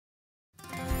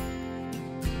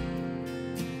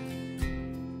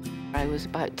I was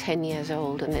about 10 years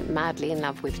old and madly in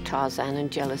love with Tarzan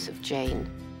and jealous of Jane.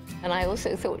 And I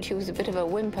also thought she was a bit of a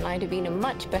wimp and I'd have been a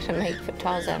much better mate for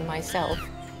Tarzan myself,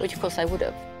 which of course I would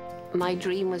have. My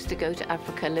dream was to go to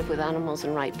Africa, live with animals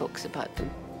and write books about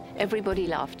them. Everybody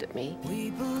laughed at me.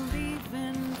 We believe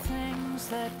in things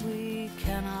that we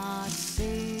cannot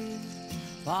see.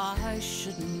 Why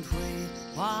shouldn't we?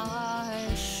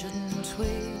 Why shouldn't we?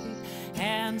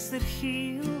 Hands that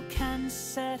heal can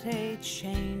set a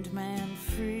chained man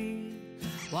free.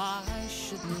 Why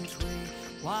shouldn't we?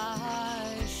 Why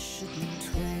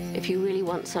shouldn't we? If you really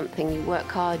want something, you work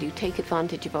hard, you take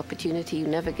advantage of opportunity, you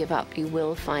never give up, you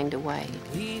will find a way.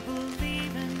 We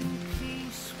believe in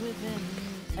peace within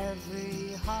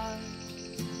every heart.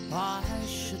 Why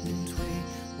shouldn't we?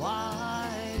 Why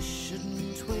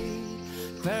shouldn't we?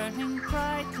 Burning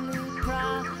brightly,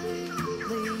 brightly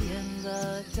in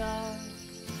the dark.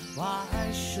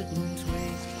 Why shouldn't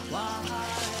we? Why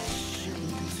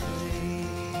shouldn't we?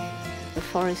 The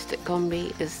forest at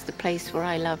Gombe is the place where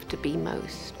I love to be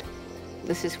most.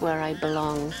 This is where I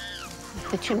belong.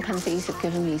 The chimpanzees have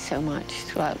given me so much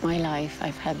throughout my life.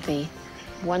 I've had the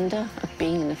wonder of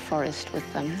being in the forest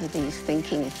with them, with these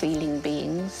thinking, feeling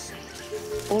beings.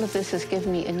 All of this has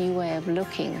given me a new way of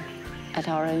looking at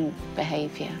our own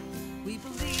behavior. We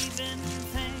believe in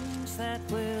things that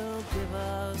will give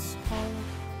us hope.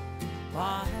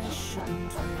 Why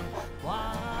shouldn't we?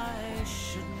 Why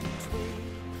shouldn't we?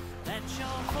 Let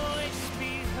your voice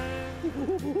be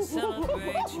heard.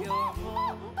 Celebrate your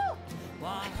hope.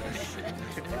 Why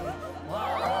shouldn't we? Why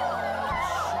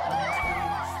shouldn't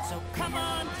we? So come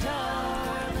on,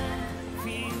 darling,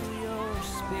 feel your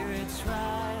spirits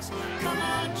rise. Come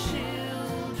on,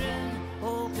 children,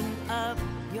 open up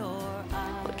your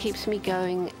eyes. What keeps me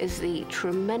going is the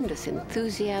tremendous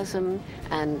enthusiasm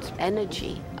and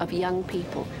energy of young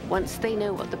people once they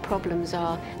know what the problems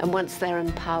are and once they're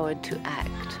empowered to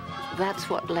act. That's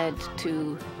what led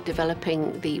to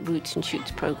developing the Roots and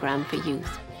Shoots program for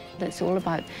youth. It's all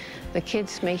about the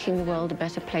kids making the world a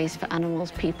better place for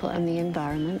animals, people, and the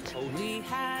environment. We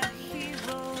had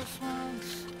heroes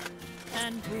once,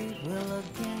 and we will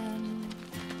again.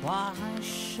 Why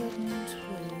shouldn't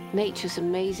we? Nature's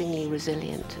amazingly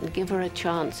resilient, and give her a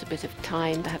chance, a bit of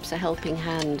time, perhaps a helping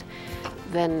hand,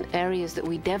 then areas that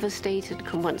we devastated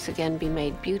can once again be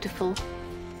made beautiful.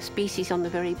 Species on the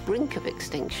very brink of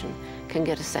extinction can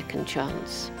get a second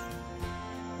chance.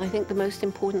 I think the most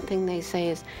important thing they say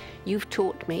is, you've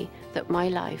taught me that my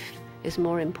life is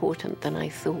more important than I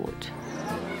thought.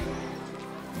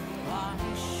 Why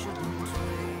shouldn't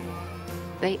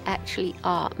we? They actually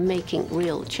are making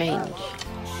real change.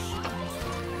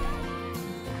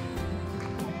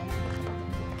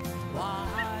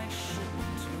 Why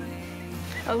shouldn't we?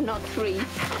 Oh, not three.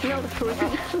 Not three.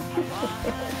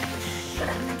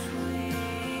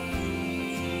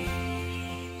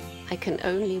 I can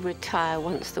only retire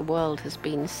once the world has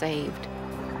been saved.